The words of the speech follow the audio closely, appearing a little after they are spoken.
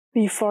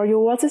Before you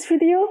watch this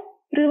video,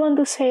 we want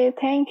to say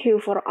thank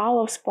you for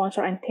all of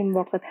sponsors and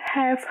teamwork that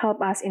have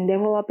helped us in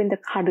developing the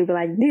car review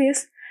like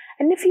this.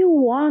 And if you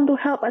want to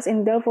help us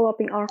in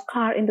developing our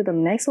car into the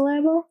next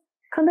level,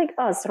 contact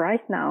us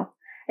right now.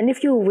 And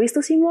if you wish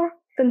to see more,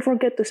 don't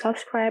forget to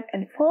subscribe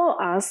and follow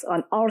us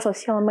on our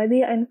social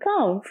media and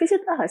come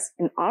visit us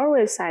in our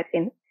website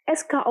in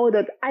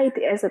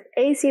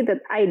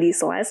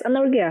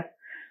sko.its.ac.id/Anargya.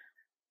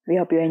 We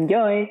hope you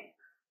enjoy.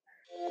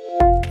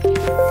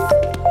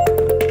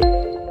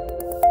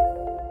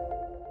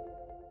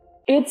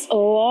 It's a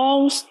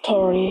long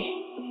story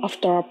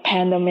after a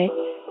pandemic,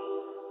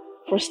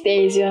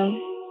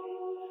 frustration,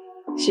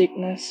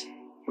 sickness,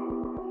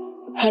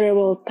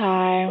 horrible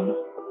time.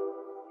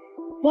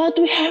 But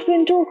we have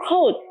been through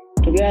it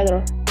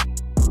together.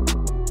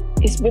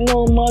 It's been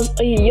almost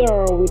a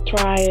year we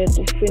tried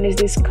to finish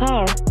this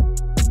car,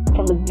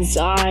 from the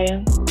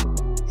design,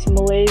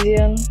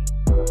 simulation,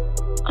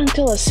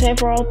 until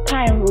several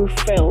times we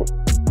failed.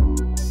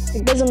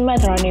 It doesn't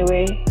matter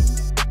anyway,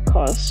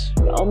 cause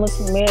we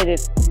almost made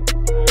it.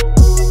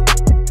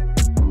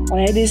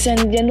 Ladies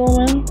and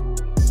gentlemen,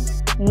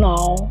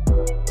 now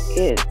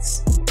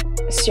it's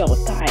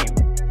showtime.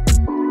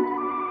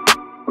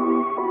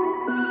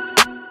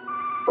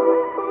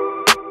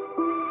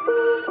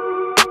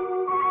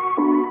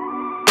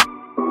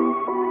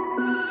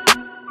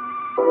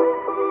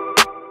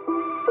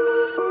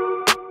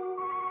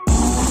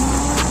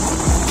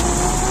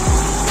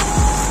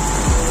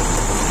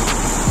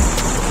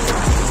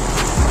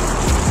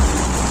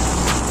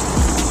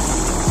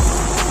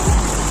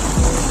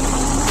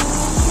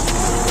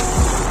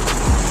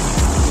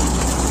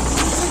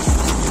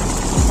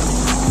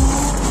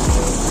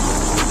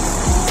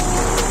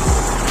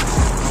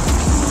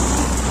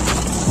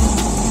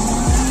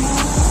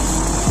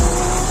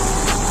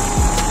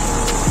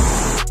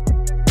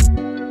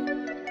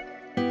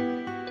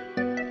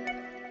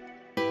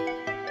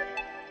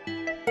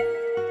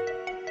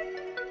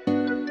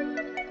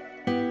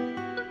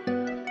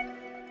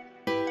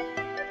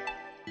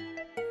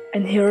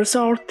 And here's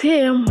our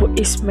team, who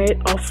is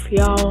made of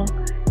young,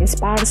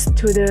 inspired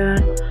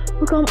students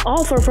who come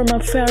over from a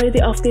variety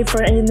of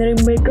different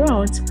engineering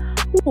backgrounds,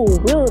 who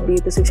will be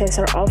the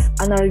successor of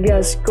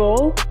Anargya's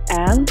goal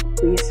and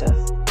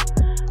wishes.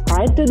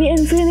 Ride to the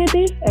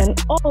infinity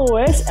and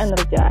always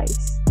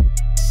energize.